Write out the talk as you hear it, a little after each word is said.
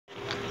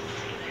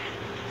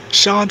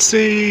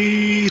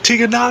Chauncey,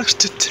 Tegan Knox,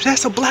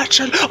 Tessa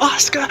Blanchard,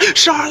 Asuka,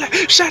 Charlotte,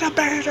 Shayna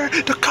Baszler,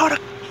 Dakota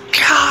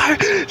Kai,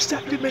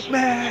 Stephanie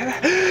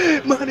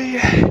McMahon, Money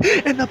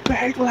in the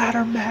Bank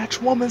ladder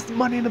match, women's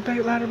Money in the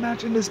Bank ladder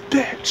match in this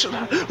bitch.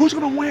 Who's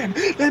gonna win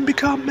and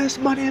become Miss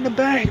Money in the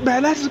Bank,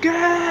 man? Let's go.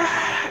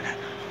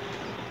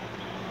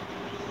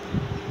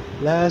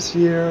 Last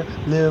year,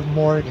 Liv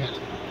Morgan.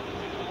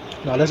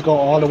 Now let's go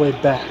all the way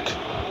back.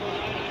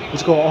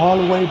 Let's go all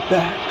the way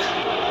back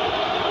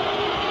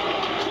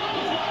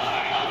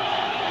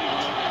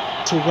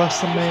to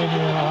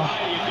WrestleMania.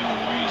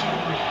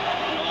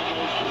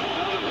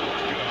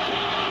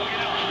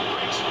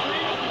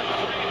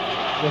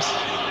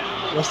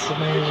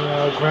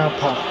 WrestleMania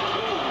Grandpa.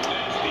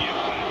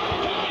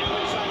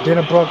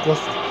 Dana Brooke was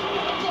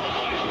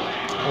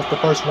the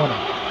first winner.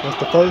 Was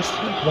the first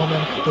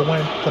woman to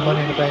win the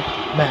Money in the Bank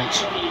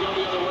match.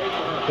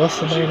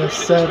 WrestleMania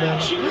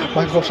 7,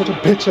 Michael such a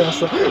bitch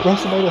ass.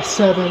 WrestleMania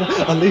 7,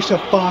 Alicia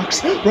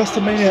Fox.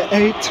 WrestleMania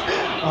 8,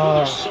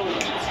 oh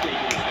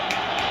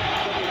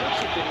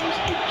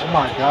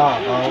my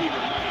god, bro.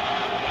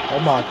 Oh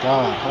my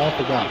god, I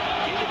forgot.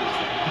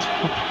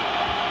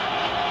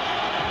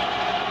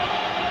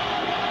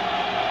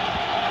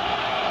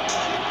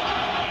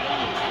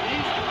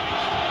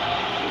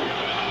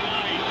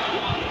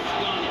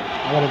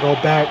 I want to go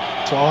back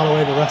to all the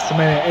way to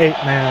WrestleMania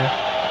 8, man.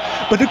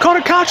 But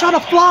Dakota Kai trying to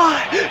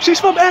fly.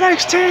 She's from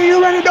NXT. You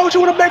already know she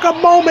want to make a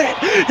moment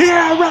here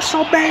at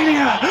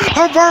WrestleMania.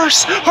 Her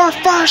first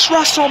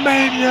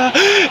WrestleMania.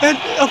 And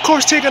of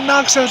course Tegan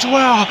Knox as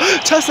well.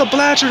 Tessa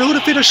Blanchard, who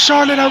defeated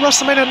Charlotte at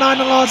WrestleMania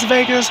 9 in Las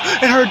Vegas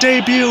in her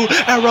debut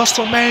at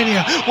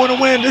WrestleMania. Want to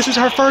win. This is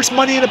her first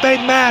Money in the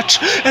Bank match.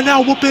 And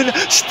now whooping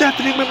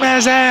Stephanie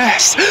McMahon's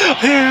ass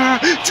here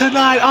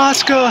tonight.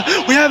 Asuka.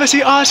 We haven't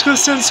seen Asuka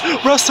since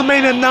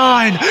WrestleMania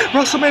 9.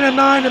 WrestleMania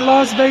 9 in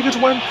Las Vegas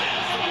when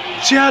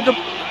she had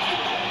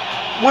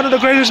one of the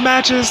greatest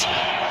matches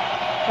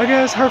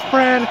against her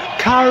friend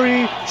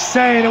Kairi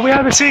Sane, and we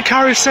haven't seen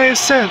Kairi Sane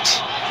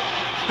since.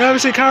 We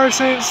haven't seen Kairi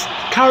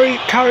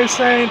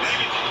Sane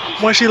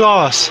when she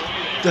lost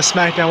the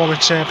SmackDown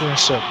Women's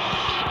Championship.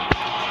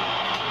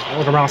 That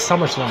was around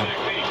SummerSlam.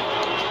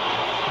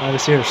 I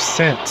haven't seen her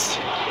since.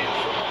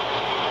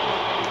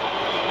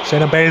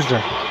 Shayna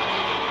Baszler,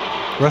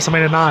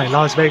 WrestleMania 9,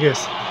 Las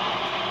Vegas.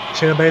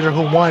 Shayna Baszler,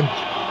 who won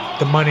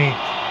the Money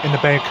in the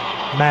Bank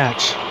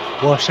match.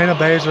 Well, Shayna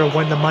Baszler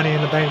won the Money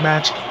in the Bank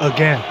match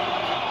again.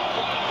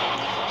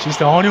 She's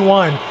the only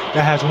one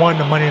that has won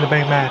the Money in the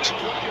Bank match.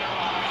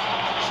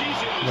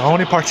 The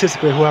only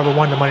participant who ever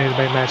won the Money in the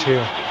Bank match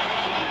here.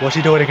 Will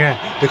she do it again?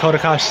 Dakota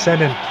Kai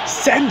sending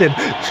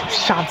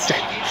Chauncey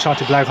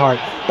Blackheart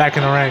back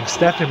in the ring.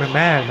 Stephanie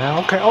McMahon, man.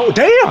 Okay. Oh,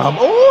 damn.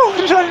 Oh,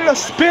 she's trying to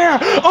spear.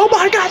 Oh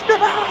my God.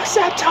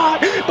 Set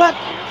time. But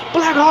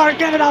Blackheart,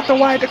 get it out the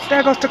way.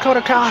 There goes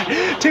Dakota Kai.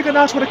 Tegan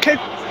Knox with a kick.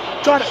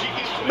 Trying to.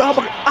 No,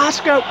 but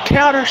Asuka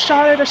counter,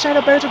 Charlotte and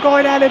Shayna Baszler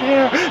going at it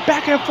here,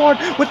 back and forth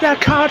with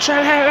that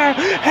contract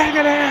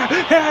hanging there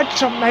here in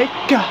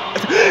Jamaica.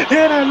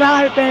 Here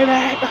tonight, baby.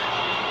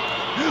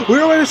 We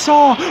already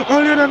saw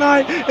earlier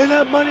tonight in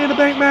that Money in the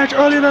Bank match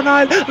earlier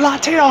tonight,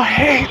 Latino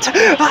Hate,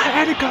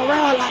 Eddie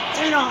Guerrero,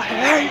 Latino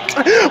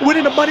Hate,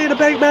 winning the Money in the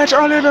Bank match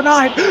earlier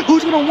tonight.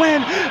 Who's gonna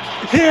win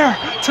here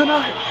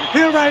tonight,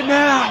 here right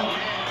now?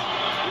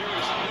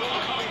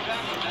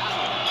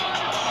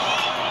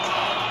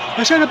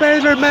 Shayna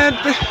Baszler, man,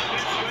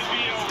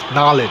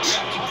 knowledge.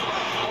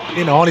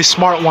 You know, only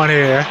smart one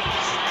here.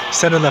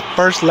 Sending the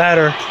first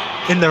ladder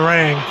in the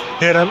ring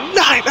here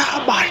tonight.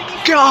 Oh my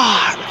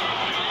God.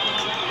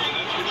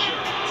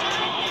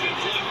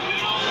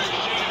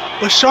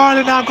 But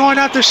Charlotte now going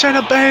after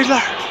Shayna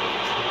Baszler.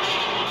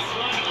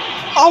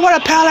 Oh, what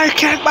a Pele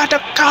kick by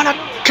Dakota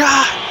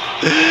Kai.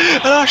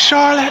 Oh,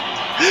 Charlotte,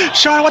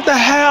 what the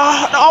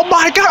hell? Oh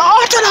my God,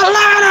 onto the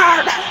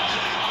ladder.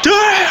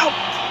 Damn.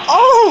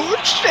 Oh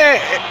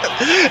shit!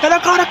 And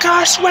Dakota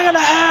Kai swinging the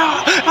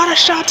hell out of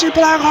Chauncey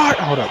Blackheart.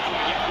 Hold up.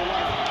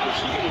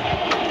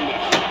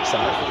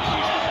 Sorry.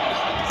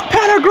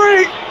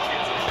 Pedigree!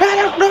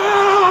 No!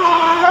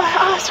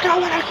 Asuka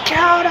with a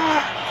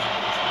counter.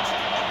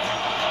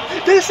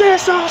 This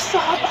is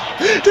awesome.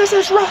 This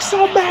is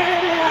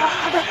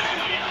WrestleMania.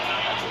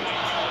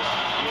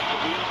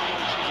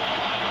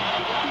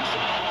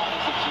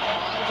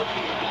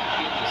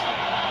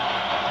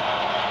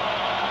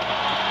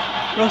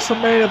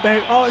 WrestleMania,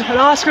 baby. Oh, and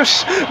Asuka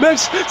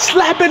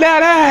slapping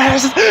that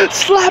ass.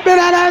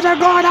 They're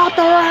going out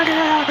the ring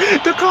here.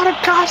 Dakota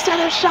Kai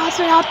sending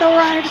Chauncey out the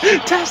ring.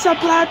 Tessa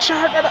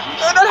Blanchard and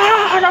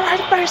the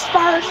right face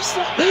first.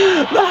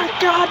 My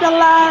God, the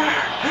ladder.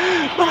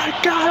 My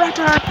God, right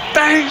to her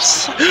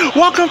face.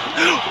 Welcome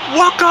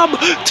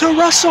to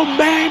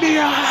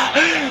WrestleMania.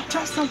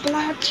 Tessa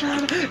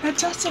Blanchard and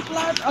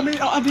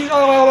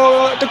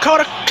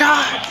Dakota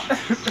Kai.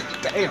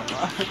 Damn.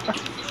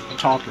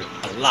 Talking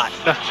a lot.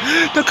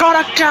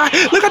 Dakota Kai,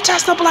 look at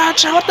Tessa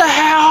Blanchard. What the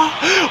hell?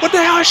 What the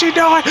hell is she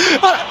doing?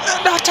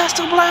 No,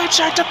 Tessa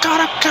Blanchard,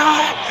 Dakota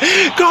Kai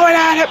going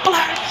at it.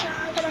 Blanchard,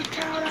 gonna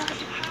counter.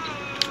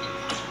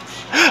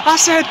 I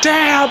said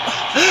damn.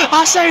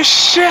 I say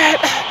shit.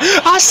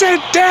 I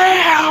said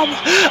damn.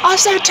 I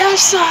said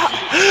Tessa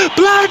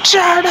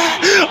Blanchard.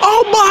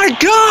 Oh my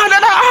God.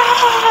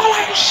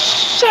 Holy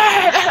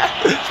shit.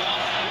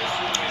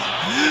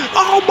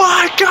 Oh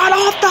my God,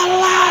 off the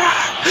ladder.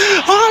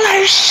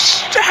 Holy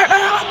shit.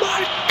 Oh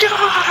my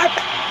God.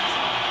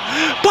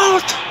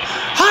 Both.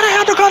 How the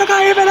hell Dakota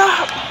got even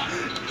up?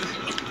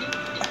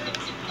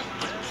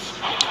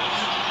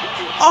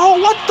 Oh,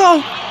 what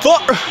the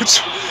fuck?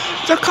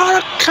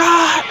 Dakota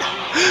cut.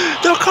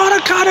 Dakota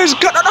cut is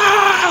good.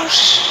 Oh,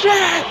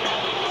 shit.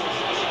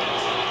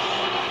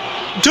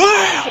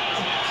 Damn.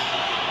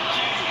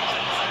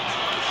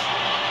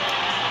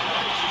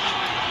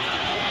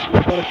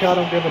 Dakota cut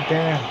don't give a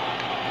damn.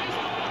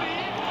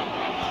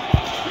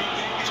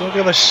 Don't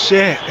give a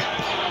shit.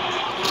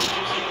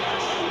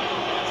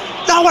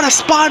 Now what a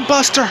spine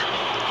buster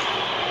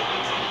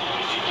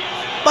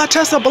by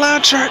Tessa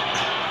Blanchard.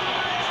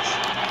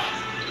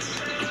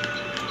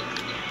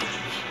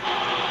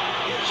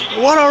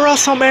 What a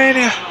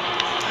WrestleMania.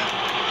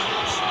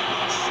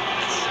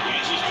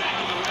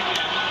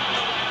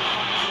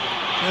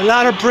 A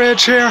ladder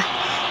bridge here.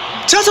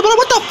 Tessa Blanchard,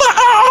 what the fuck?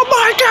 Oh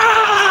my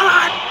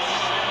God!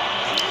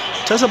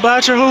 Tessa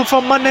Blanchard, who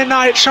from Monday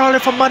Night,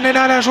 Charlotte from Monday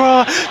Night as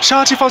well,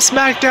 Shanti from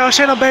SmackDown,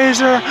 Shayna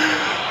Baszler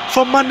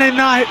from Monday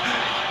Night,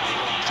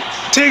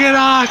 Tegan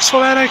Knox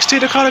from NXT,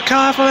 Dakota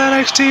Kai from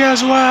NXT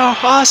as well,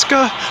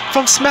 Asuka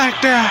from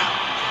SmackDown,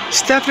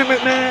 Stephanie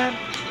McMahon.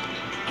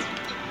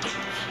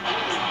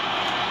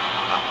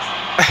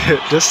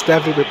 Just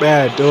Stephanie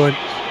McMahon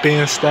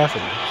being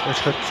Stephanie.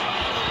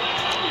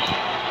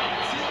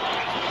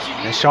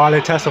 And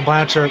Charlotte, Tessa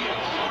Blanchard,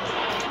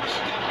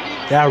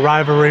 that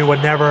rivalry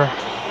would never,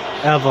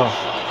 ever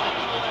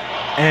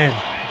end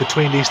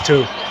between these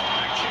two.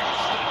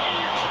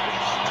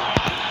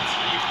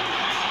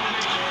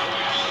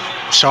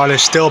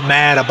 Charlotte's still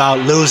mad about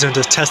losing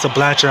to Tessa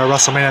Blanchard at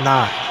WrestleMania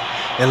 9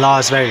 in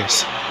Las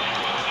Vegas.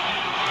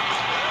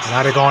 And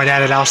now they're going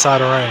at it outside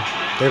the ring.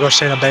 There goes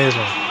Shayna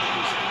Baszler.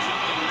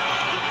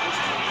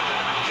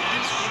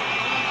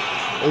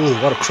 Ooh,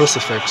 what a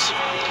crucifix.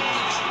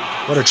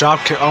 What a drop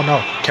kick. Oh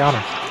no,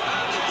 counter.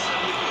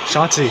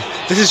 Shanti,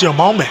 this is your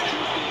moment.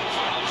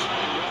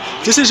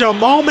 This is your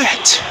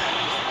moment.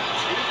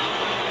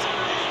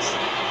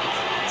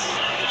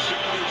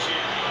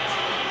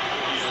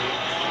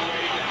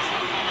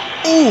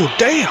 Ooh,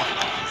 damn.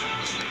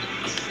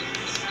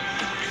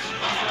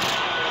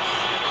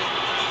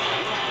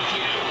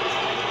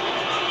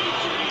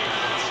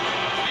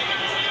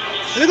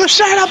 Look at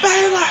Shayna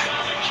Baszler.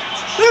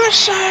 Look at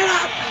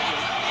Shayna.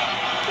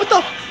 What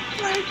the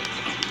freak?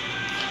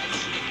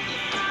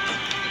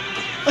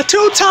 A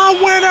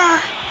two-time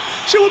winner.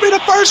 She will be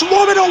the first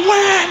woman to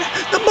win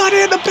the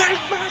Money in the Bank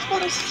match for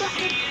the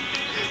second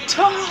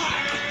time.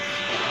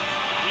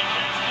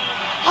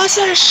 I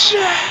say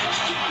shit.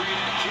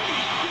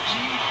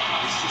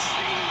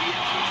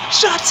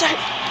 Shanti.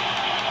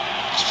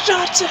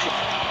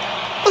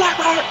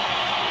 Blackheart.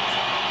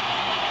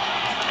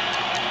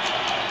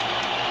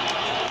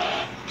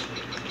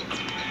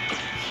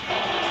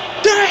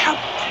 Damn.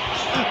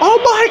 Oh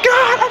my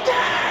God.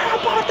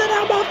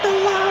 I'm off the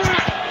ladder.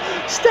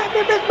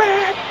 Stephanie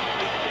McMahon.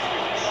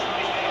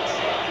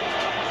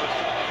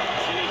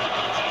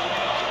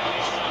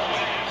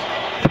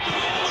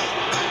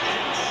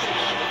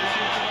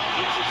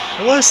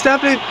 What,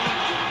 Stephanie?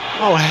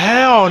 Oh,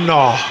 hell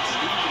no.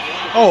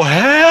 Oh,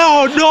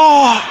 hell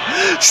no.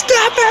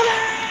 Stephanie.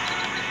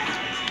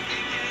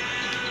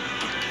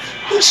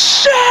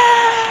 Shit.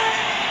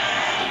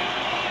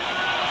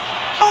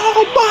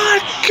 Oh, my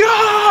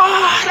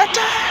God.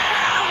 Damn.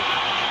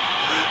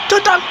 The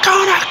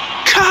Dakota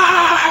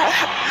Kai.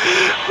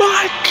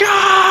 My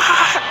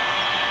God.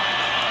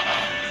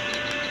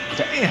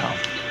 Damn.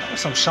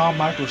 That's some Shawn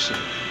Michaels shit.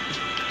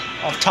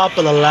 On top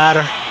of the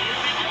ladder.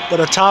 To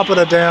the top of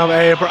the damn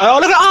apron. Oh,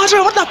 look at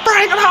Asuka. What the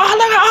freak? Oh,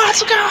 look at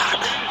Asuka.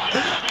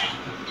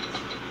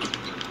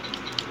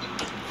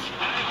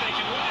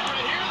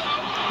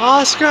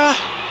 Asuka.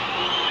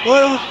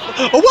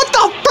 What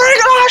the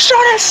freak? Oh, I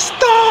shot a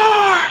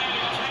star.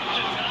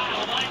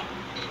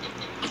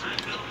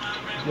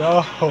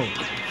 Yo.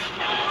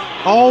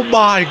 Oh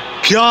my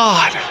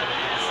God.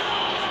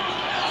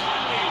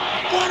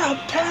 What a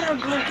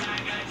pedigree.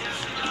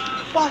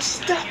 By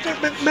Stephanie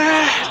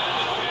McMahon.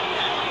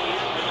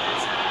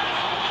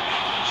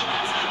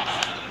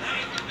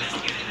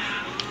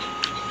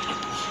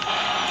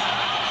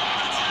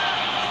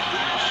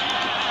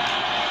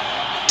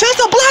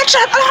 Tessa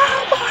Blanchard! Oh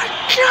my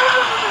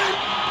God!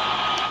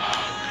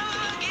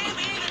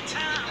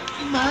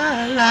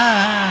 My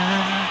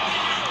life.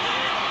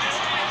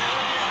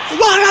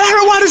 My God,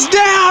 everyone is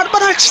down,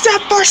 but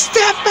except for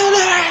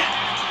Stephanie.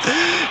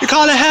 You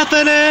call it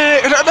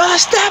happening.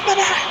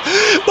 Stephanie.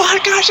 My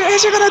gosh,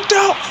 is she gonna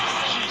do?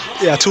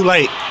 Yeah, too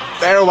late.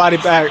 Everybody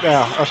back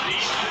now.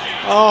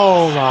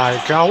 Oh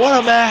my God, what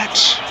a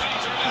match!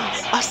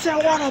 I said,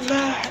 what a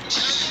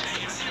match!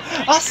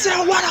 I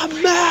said, what a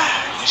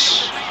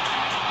match!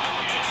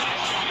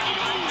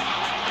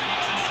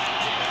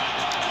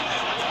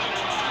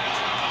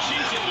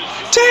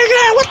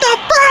 Tegan, what the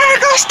frick?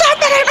 Oh,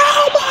 Stephanie,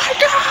 oh my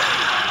God!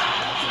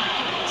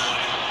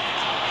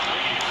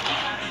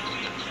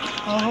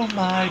 Oh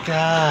my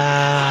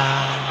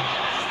God.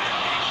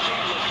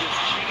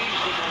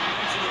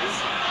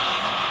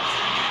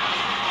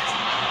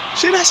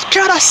 She just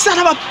killed a son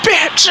of a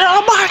bitch!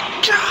 Oh my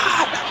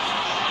God!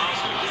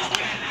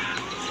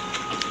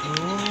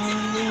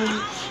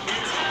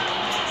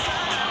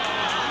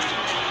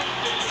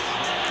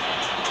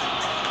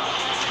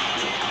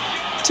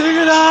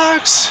 Tegan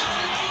Knox!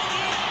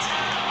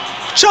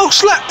 Choke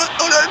slap!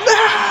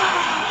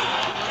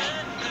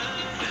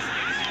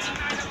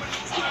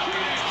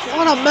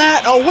 What a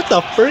mat! Oh, what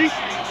the freak?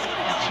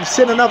 She's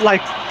sitting up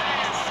like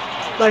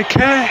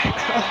hey,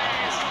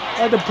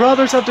 like the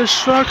Brothers of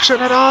Destruction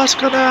and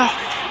Oscar now.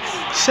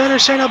 Sending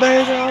Shayna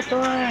Baszler out the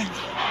ring.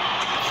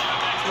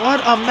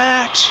 What a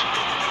match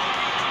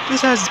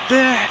this has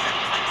been.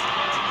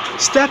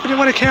 Stephanie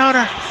won a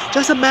counter.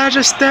 Just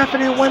imagine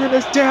Stephanie winning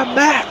this damn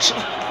match.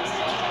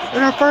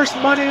 In her first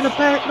Money in the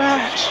Bank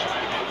match.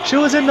 She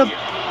was in the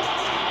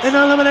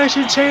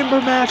Elimination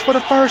Chamber match for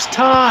the first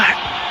time.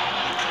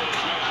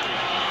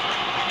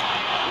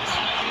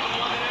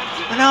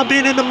 And now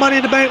being in the Money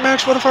in the Bank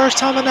match for the first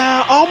time and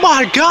now. Oh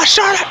my gosh,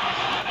 Charlotte!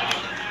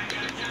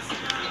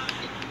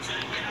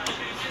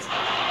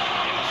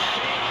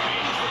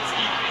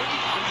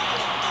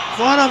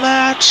 What a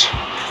match.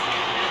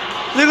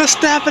 Look at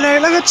Stephanie,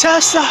 look at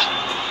Tessa.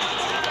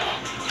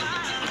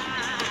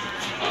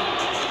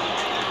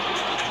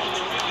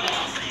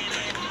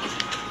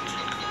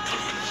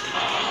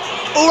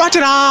 Oh, right to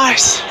the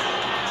eyes.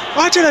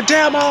 Right to the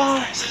damn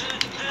eyes.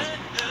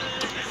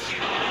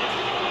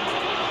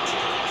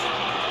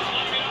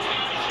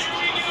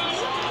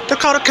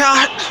 Dakota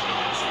Cut.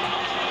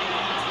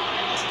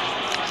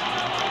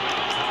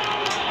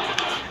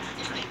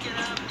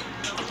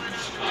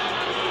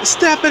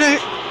 Stephanie.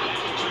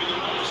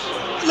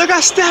 Look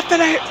at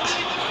Stephanie.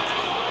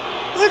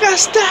 Look at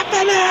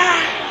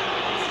Stephanie.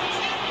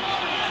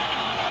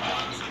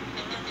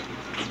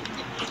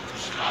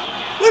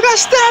 Look at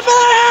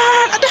Stephanie.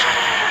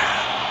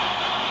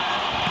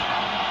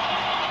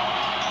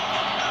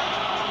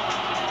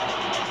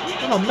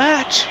 What a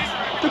match.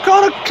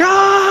 Dakota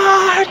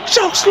Kai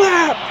choke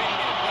slap.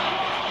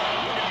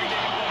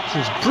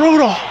 This is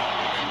brutal.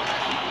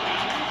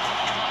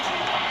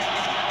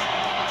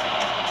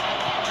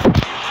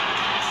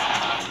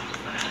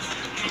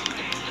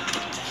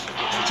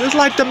 Just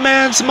like the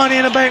men's Money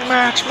in the Bank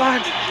match. My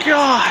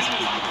God.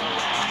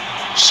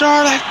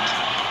 Charlotte,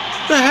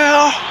 the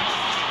hell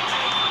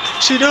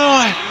she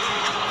doing?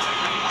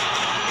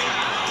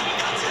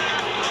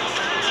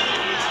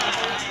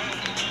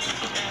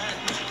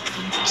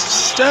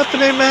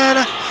 Stephanie, man,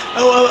 of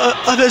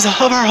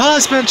her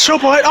husband,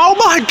 Triple H. Oh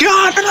my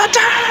God, to the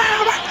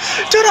table,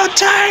 to the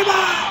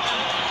table.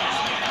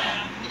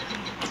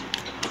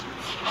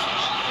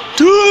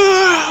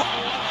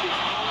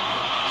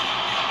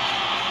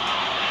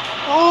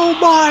 Oh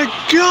my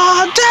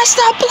God, that's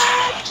the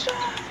Blanchard.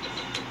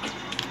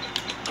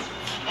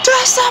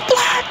 That's the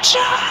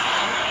Blanchard.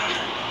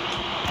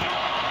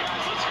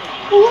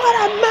 What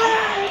a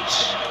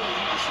match.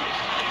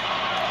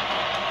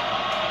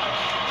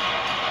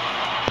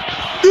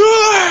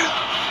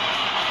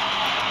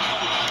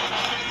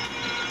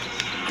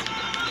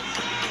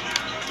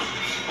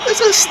 This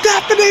is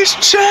Stephanie's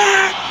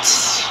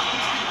chance.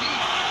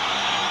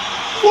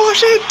 What's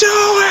she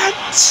doing?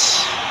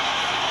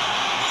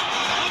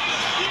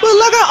 But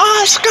look at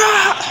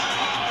Oscar.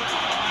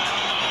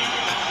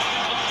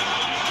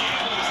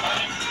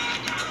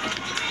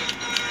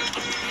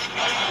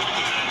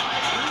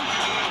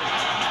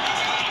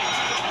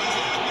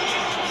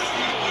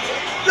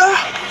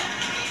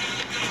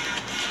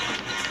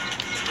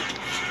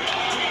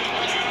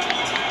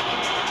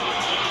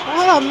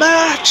 What a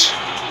match!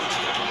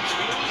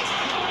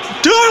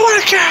 Do I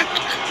want to kick?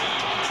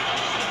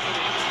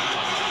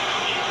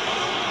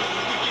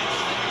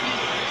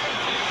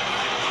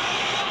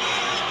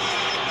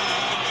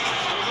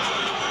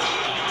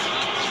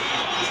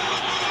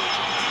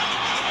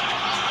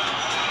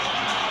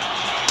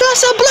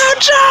 That's a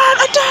Blanchard!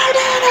 I did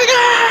it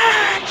again!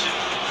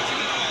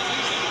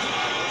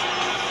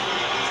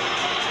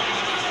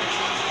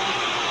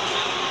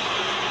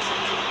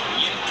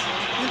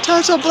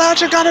 Tessa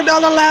Blanchard got it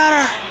down the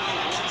ladder.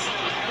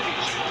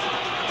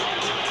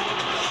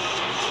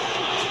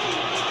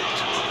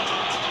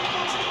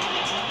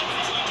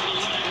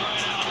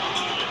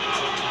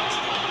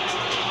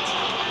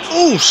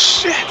 Oh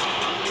shit!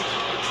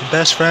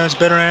 Best friends,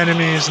 bitter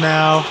enemies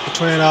now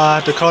between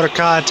Dakota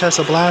Kai and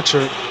Tessa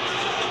Blanchard.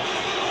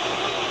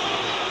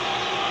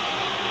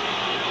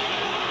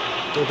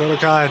 Dakota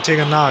Kai and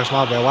Tegan Knox,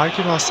 my bad. Why do you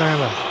keep on saying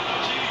that?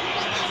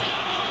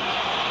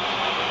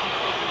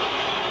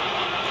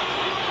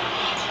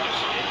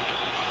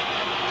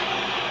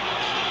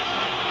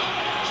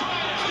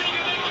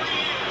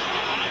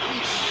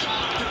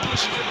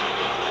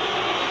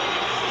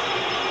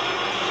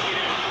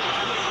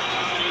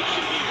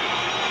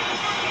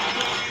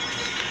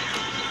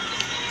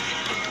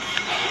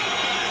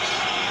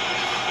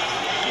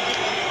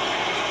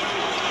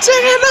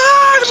 Chicken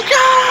nuggets,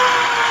 God!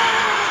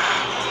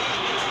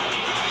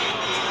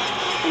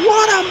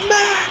 What a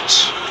match!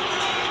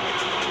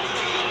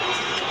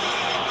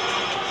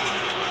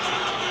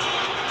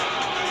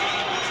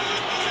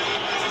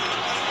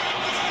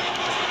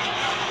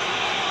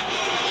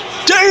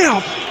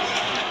 Damn!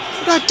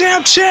 That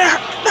damn chair!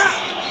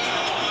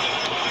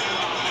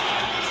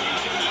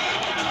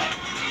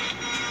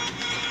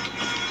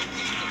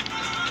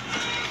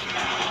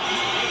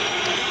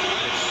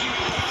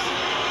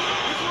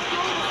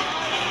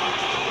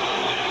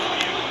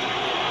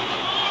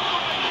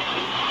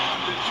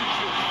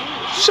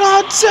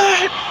 Shots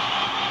it!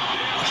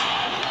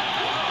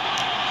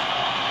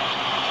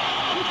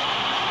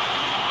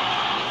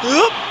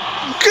 Oop!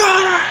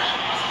 Got her!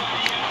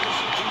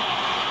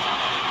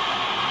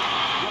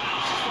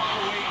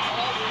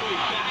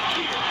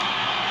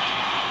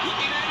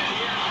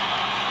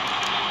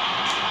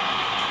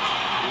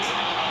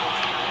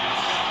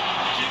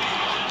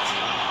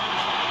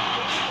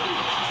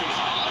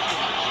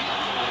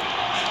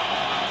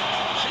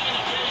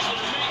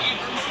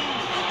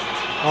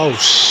 Oh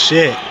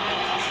shit.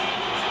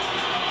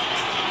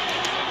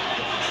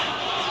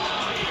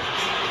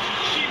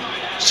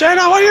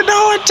 Shayna, what are you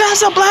doing?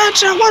 Tessa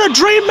Blanchard, what a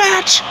dream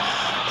match!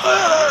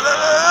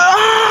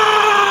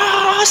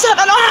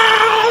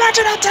 Right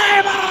to the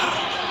table!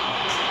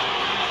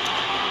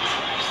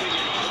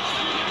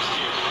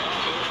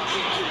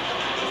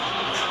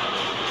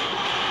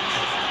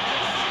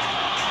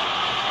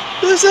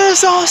 This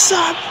is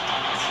awesome!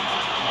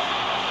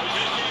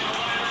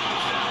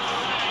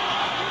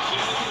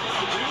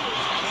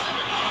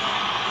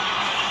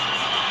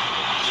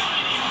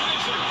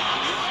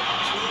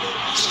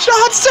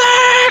 Shots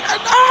it!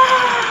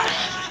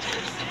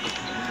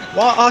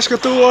 While Oscar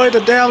threw away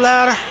the damn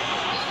ladder.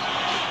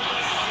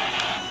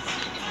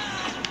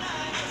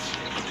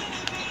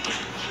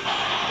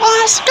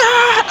 Oscar!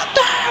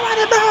 Damn, out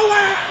of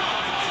nowhere!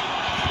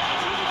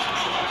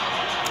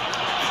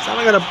 So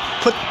I'm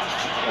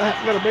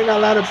gonna bring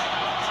that ladder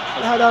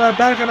down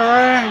back in the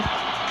ring.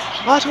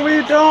 Oscar, what are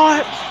you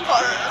doing?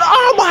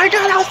 Oh my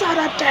God, outside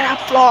that damn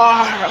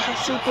floor!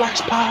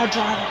 Suplex power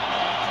driver.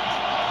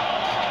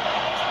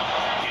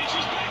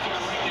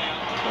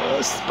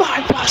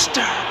 Spine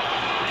buster!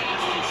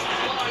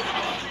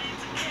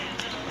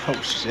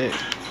 Oh shit.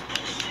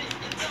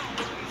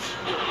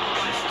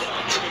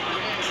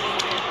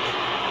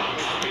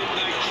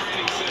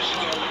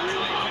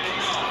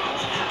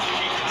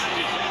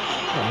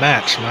 A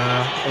match,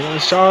 man.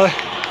 Charlotte.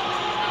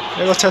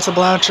 There goes Tessa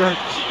Blanchard.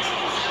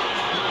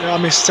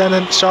 Got me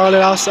sending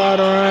Charlotte outside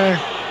the ring.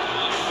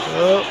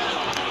 Oh.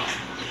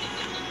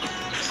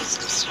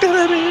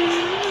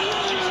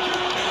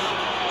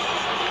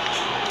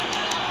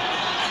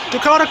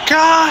 Dakota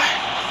Kai.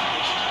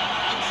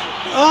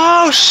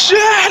 Oh shit!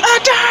 A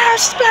damn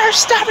spear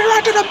stabbing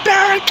right to the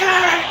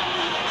barricade.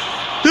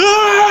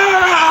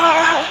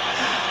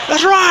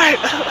 That's right.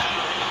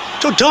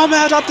 Your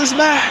dumbass out this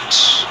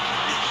match.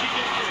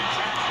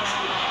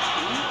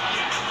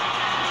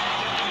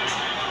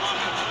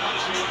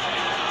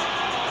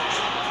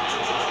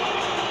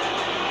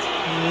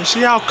 Yeah,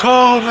 she out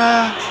cold,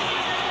 man.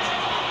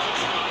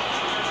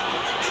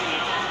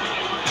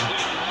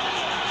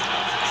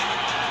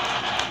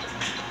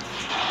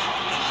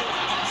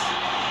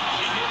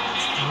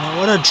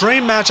 What a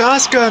dream match,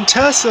 Asuka and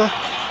Tessa.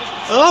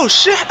 Oh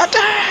shit, damn!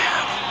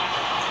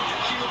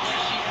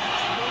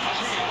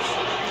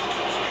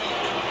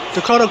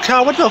 Dakota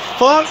Kai, what the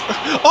fuck?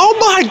 Oh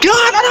my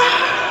God!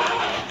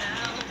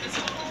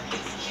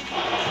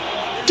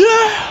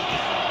 Damn!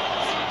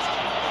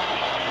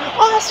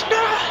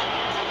 Asuka!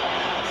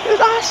 Is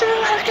Asuka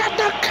gonna get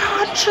the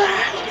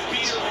contract?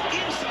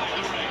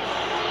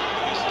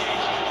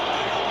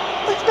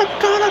 With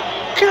Dakota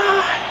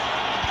Kai!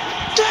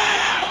 Damn!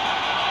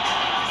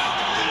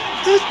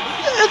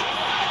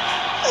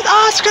 Is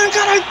Oscar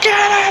gonna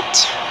get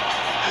it?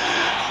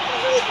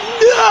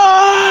 No!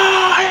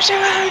 Is he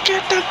gonna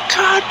get the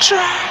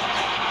contract?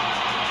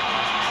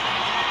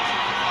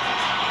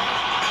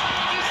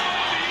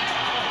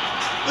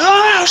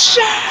 Oh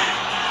shit!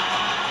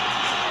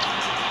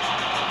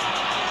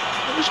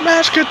 This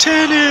match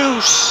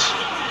continues.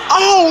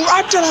 Oh,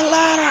 right to the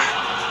ladder.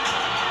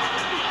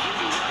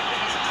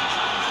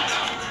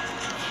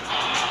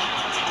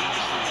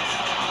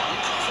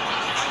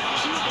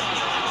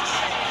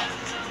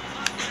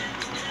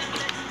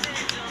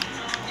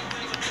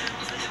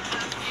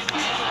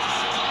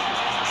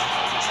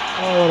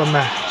 Oh, what a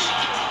match.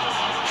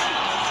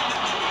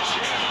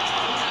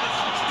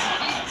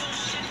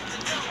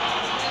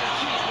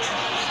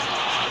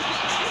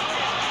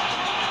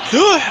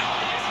 Do it!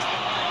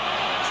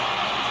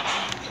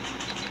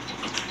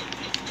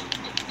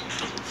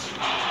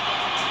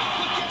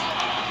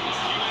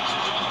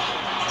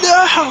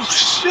 No,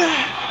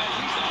 shit!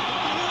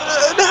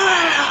 No!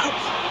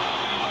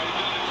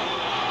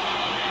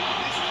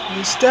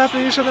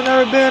 Stephanie, you should have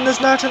never been in this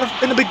match in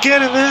the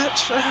beginning,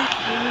 bitch.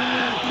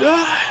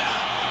 No!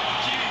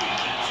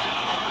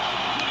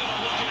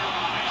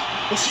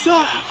 What's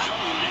up?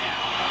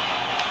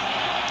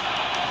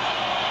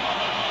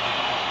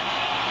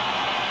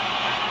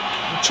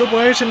 Triple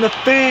H and the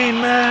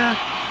Fiend, man.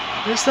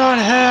 It's not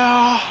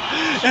hell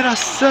in a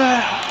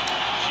cell.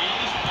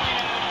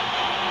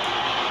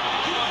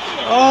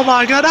 Oh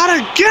my God, not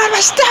again, we're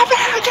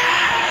stepping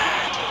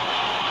again.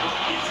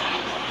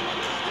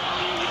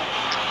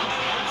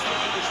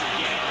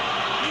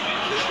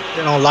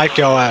 They don't like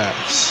your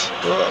ass.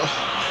 Ugh.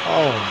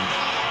 Oh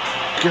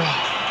my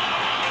God.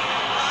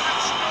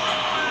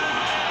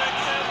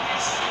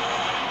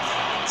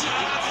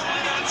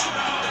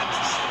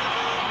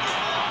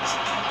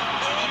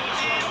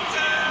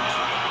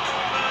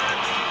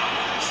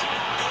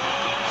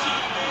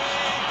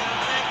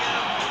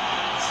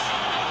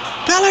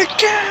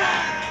 Pelican!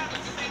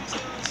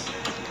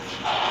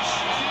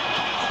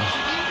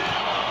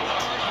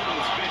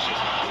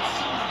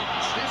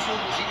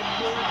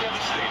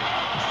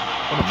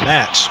 What a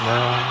match,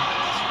 man.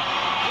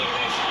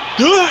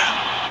 Ugh.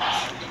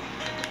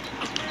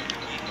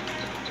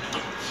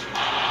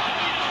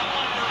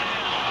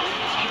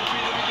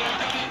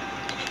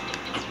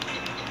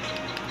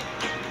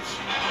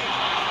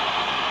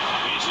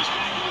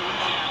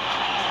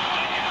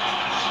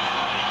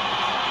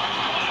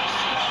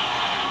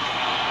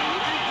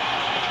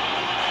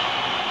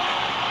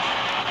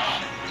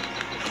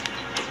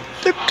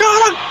 They're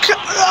gonna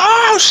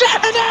oh shit!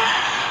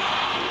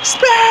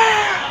 Spear!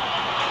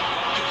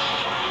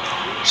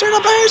 Shut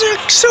up, Asian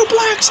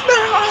suplex! No,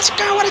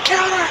 Oscar with a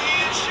counter!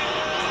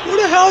 Who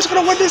the hell is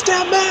gonna win this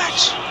damn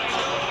match?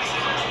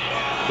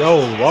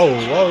 Yo, whoa,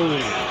 whoa.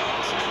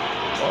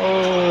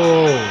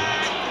 Whoa.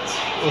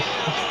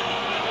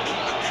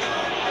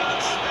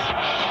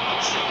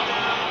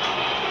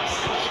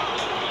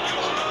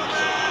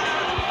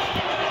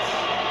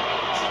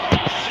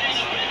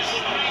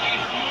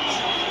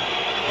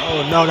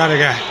 Oh no, not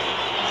again.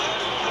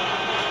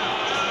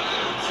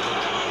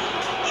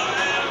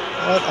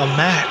 What a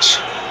match.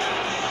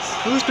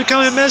 Who's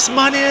becoming Miss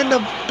Money in the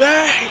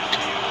Bank?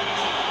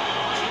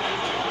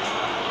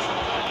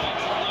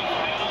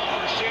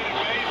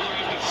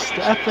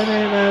 Stephanie,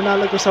 man, not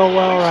looking so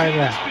well right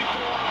now.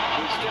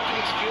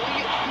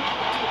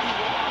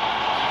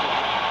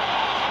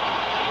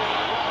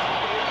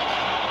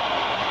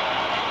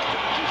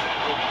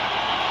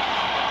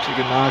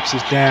 Tegan Knox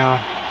is down.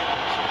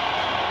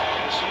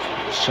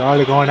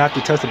 Charlotte going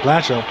after Tessa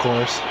Blanchard, of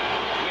course.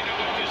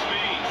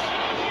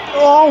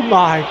 Oh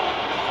my.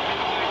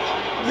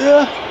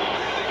 Yeah.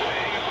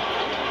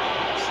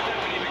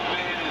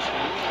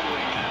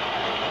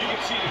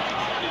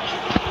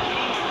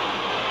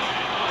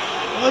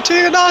 Oh,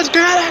 Tegan Knox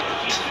got it.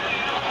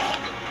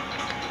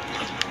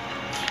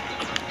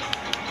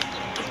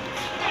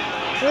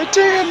 Oh,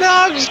 Tegan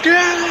Knox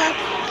got it.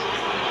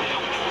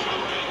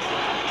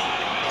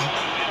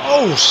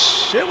 Oh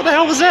shit, what the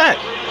hell was that?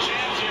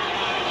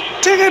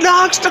 Tegan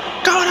Knox,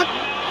 Dakota.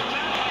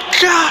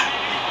 God.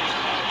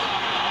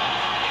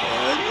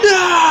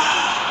 No.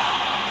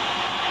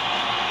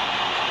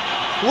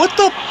 What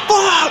the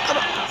fuck?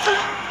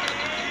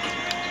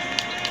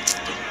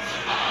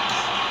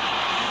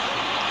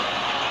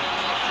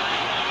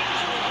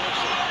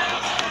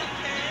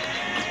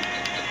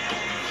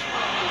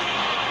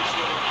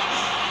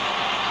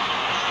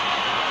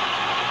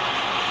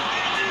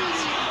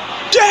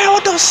 Damn,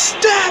 with those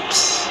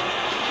steps.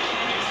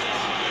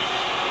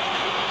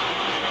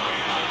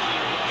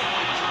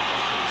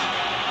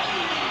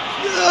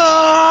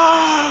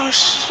 Oh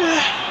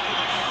shit!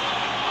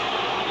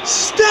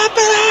 Step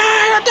it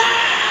out!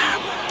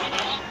 Damn!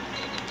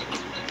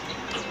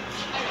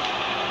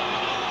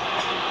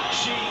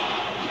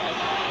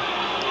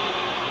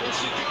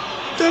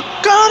 They're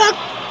gonna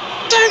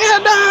take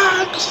it,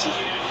 dogs!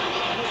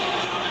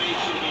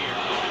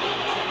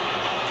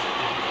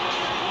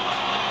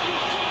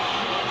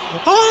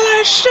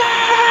 Holy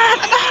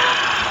shit!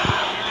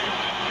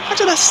 Watch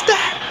the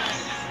step!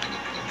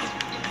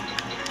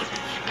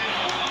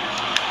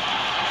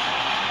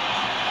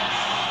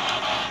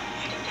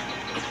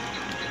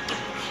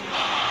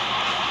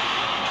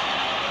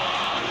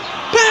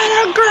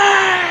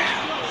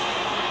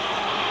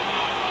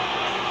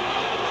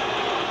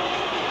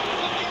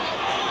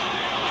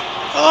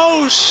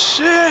 Oh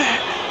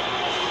shit!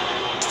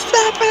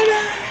 Stop it!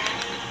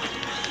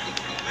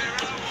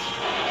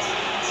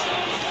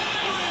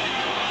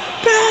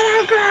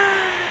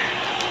 Pedigree!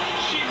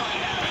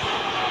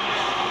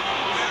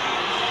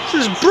 This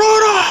is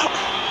brutal!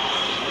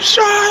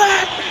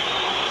 Charlotte!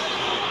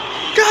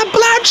 Got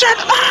Blanchard!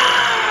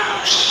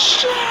 Oh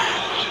shit!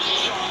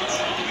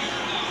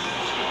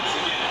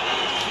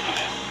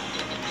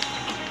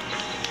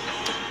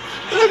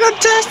 Look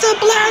at Tessa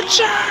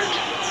Blanchard!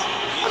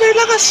 I mean,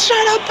 look at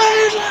Shayna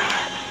Baszler!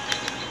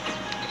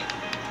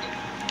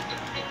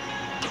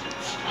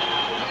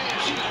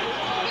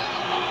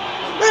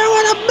 Man,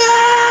 what a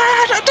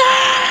man!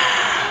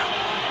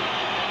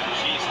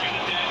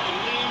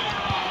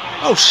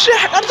 Oh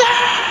shit!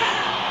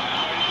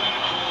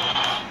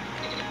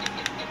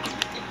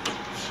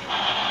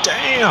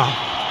 Damn!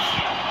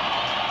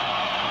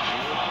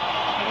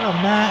 What a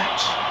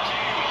match!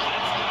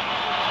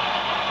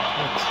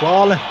 They're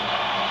crawling.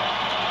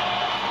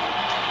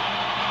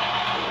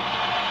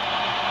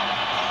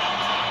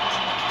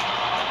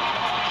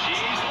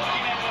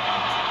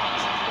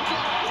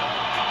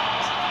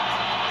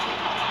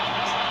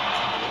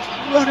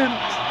 running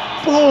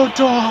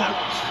bulldog.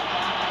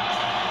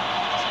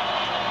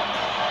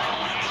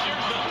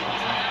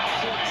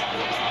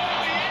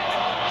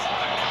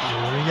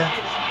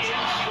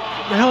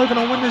 The hell are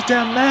gonna win this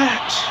damn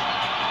match?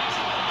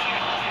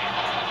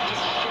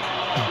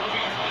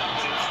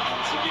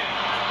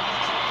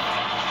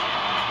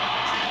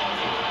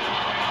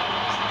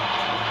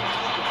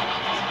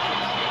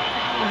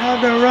 We have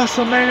the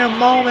WrestleMania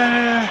moment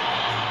here.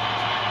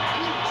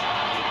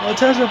 Well,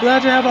 Tessa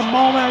Blanchard have a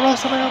moment,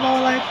 WrestleMania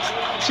moment like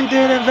she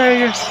did in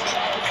Vegas.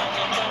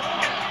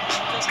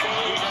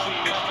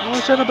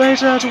 Well, Shayna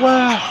Baszler as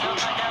well.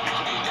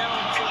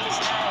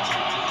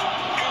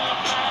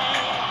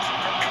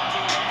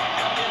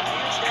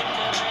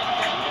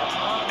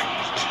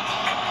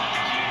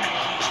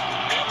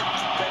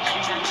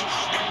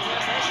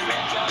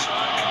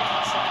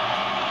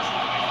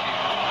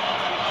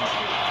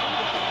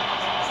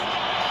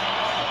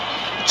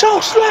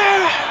 Choke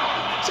slam!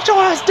 Sit your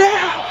ass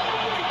down!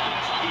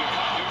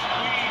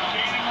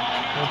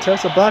 And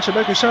Tessa Blanchard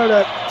making sure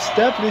that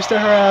Stephanie stay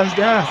her ass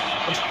down.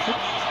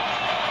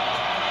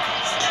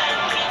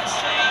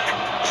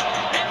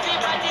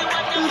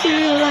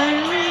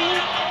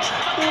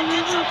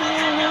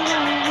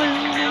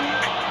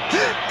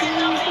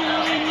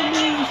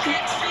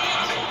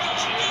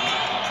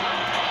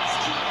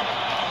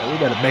 We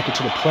better make it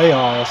to the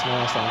playoffs,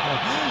 man.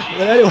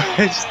 But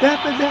anyway,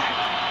 Stephanie.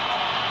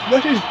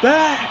 But he's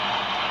back!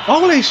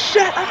 Holy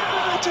shit!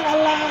 Ah, to the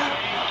line!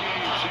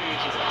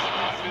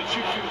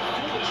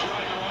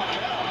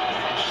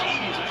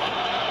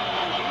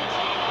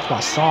 That's my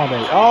song,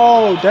 baby.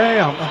 Oh,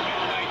 damn!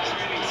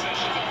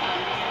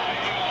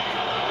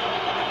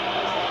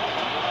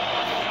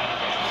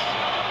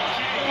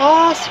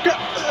 Oscar!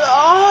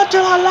 Oh, to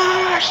the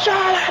line,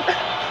 Charlotte!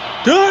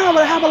 Dude, I'm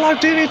gonna have a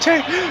like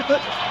DDT!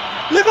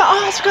 Look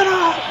at Oscar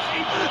now!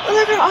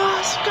 Look at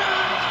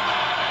Oscar!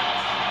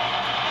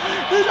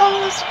 And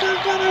Oscar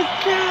gonna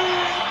get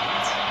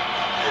it!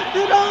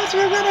 And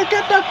Oscar gonna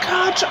get the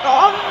contract!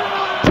 Oh.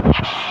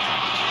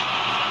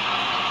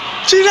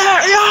 She's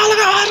there! Yeah, look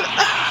at Oscar!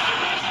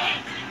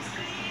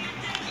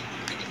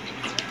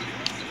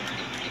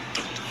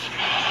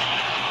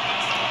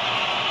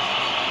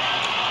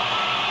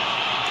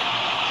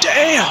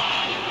 Damn!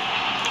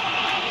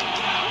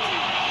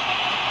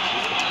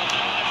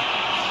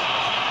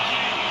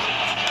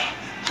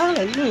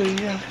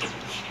 Hallelujah!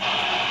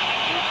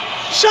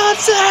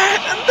 Shots in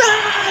the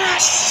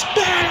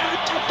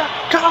spirit of the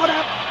God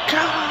of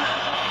God.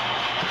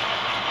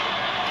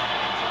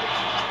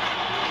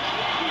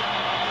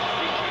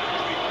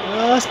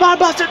 Spot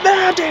busted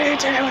now,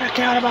 DDT with a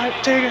counter by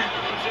Tigger.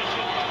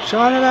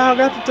 Shot it out,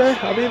 got the thing.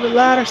 I'll be the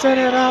ladder,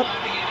 setting it up.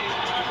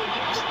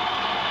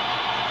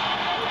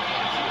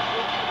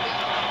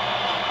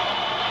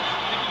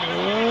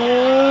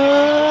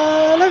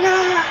 Look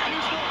at her.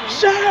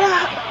 Shut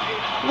up.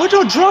 What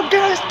your drunk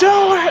ass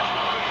doing?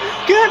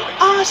 Get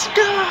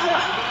Oscar!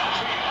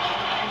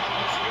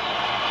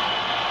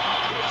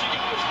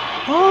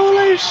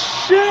 Holy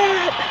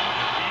shit!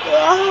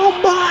 Oh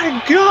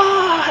my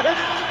god!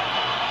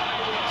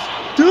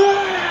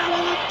 Damn,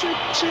 electric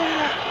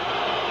chair!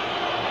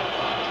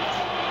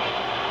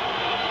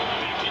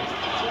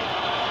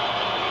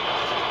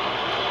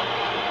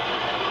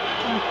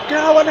 Oh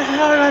god, what the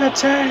hell are you gonna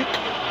take?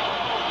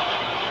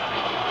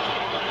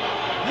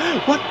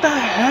 What the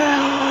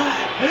hell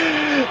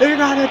are you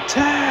gonna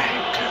take?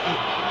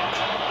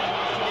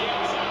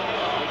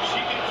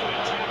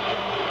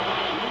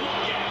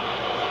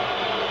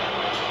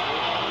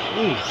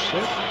 Oh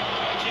shit.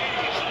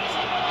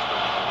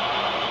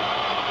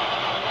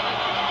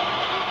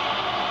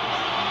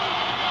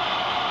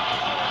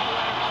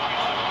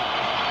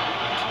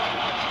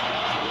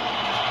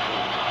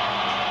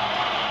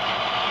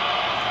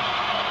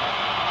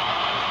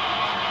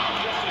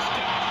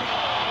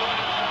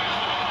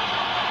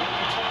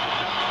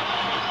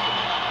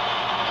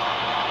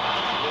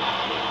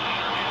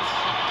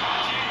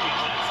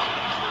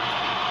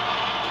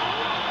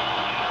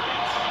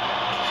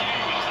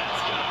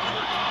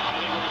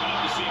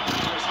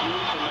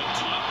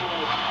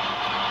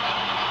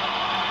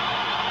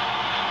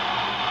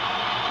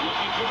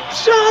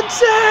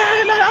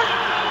 Johnson!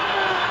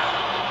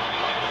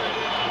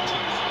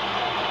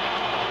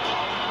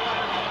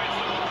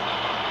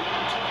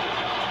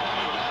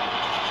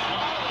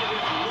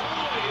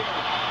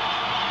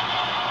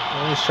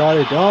 What is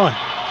Charlie doing?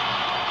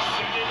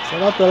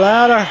 Set up the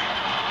ladder,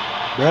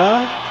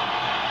 bruh.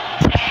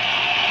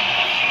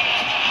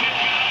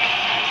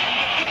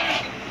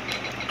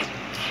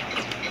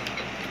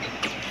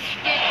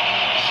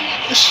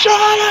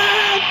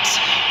 Charlotte!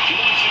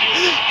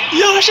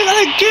 Yo, she's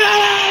gonna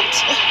get it!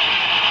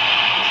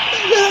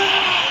 No!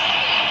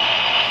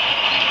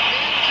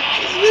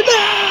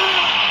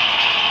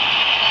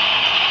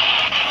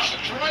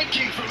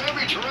 Striking from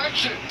every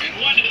direction. And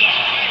one to the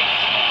face.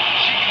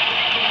 She got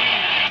the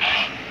winner.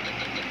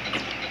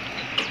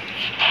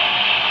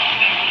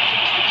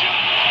 That's the job.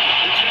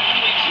 It's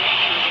definitely dropped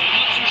her, but I'm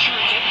not so sure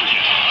it's over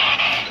yet.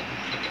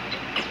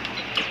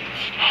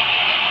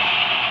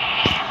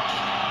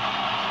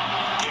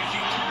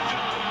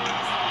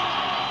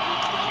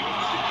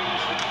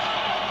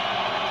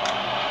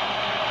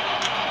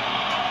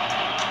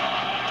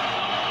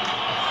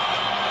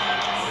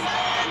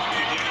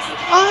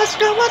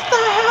 Oscar, what the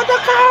hell?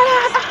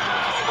 Dakota?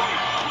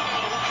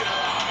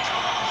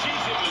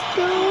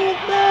 Don't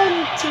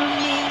matter to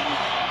me.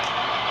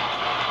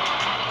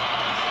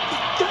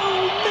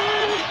 Don't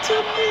matter to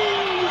me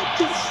what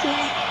you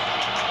say.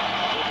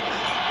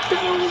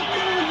 Don't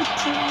matter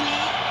to me.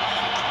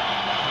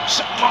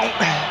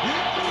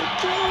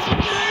 Don't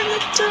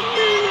matter to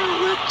me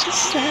what you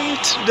say.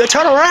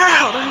 Turn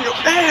around.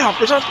 Damn.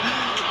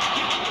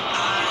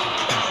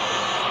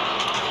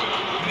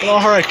 Blow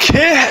her a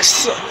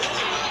kiss.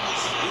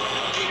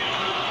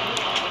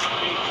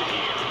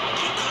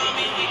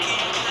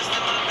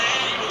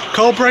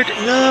 Cold break.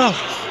 No.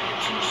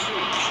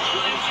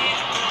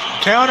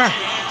 Counter.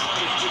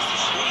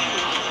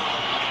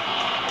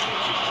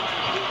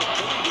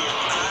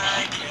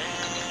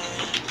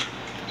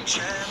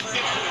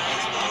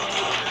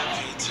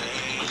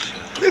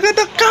 Look at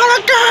the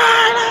color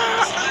guard!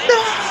 No.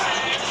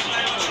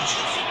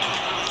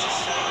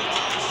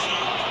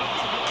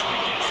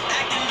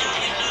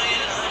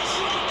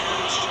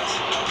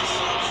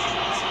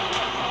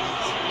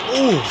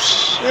 Oh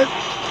shit!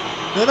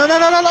 No!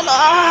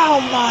 Oh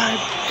my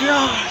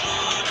god!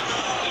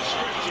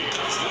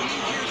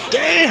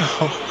 Damn!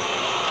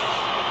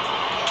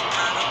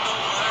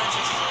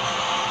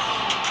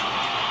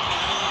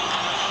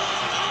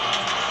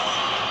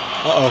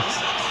 Uh-oh.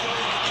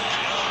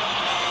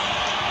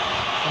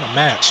 What a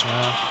match,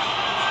 man.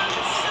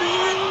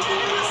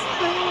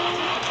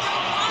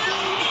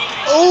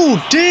 Oh,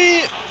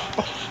 damn!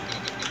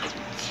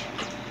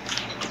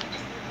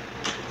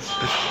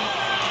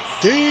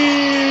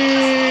 Damn!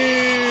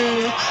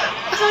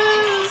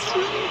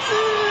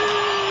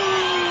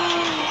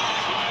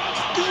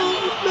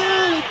 Don't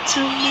matter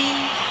to me.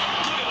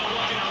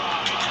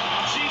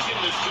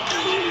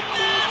 Don't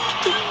matter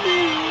to me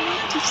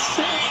what you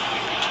say.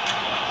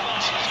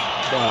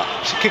 Wow,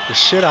 she kicked the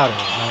shit out of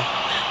him, man.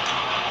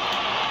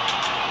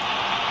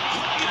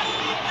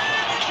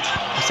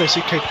 I said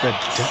she kicked the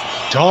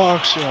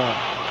dog shit out.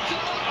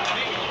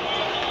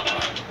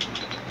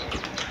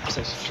 I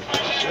said she kicked the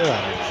shit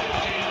out of him.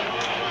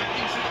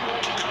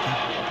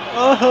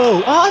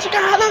 Oh, Oscar!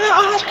 Look at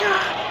Oscar!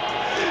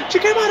 She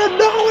came out of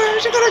nowhere.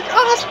 She got an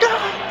Oscar,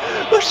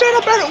 but shit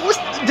up at it was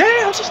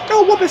damn. She's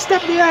still whooping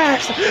Stephanie's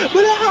ass,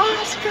 but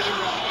Oscar,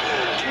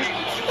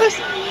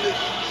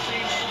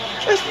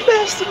 it's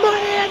Miss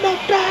Money in the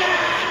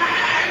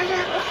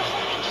bag.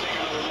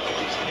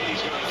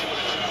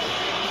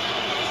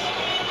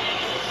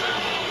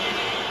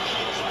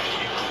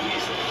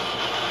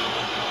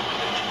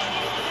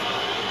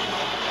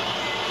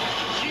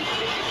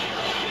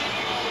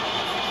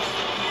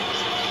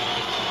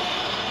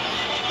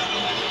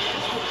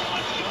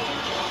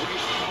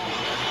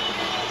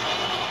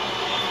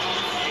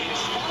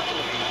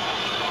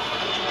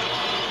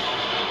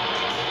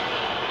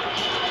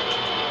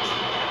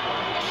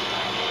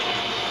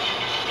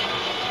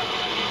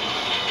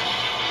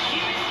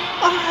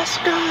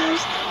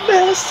 Oscars,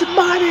 Miss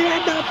Money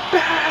in the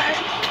Bank.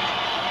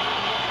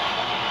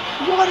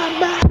 What a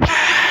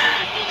match!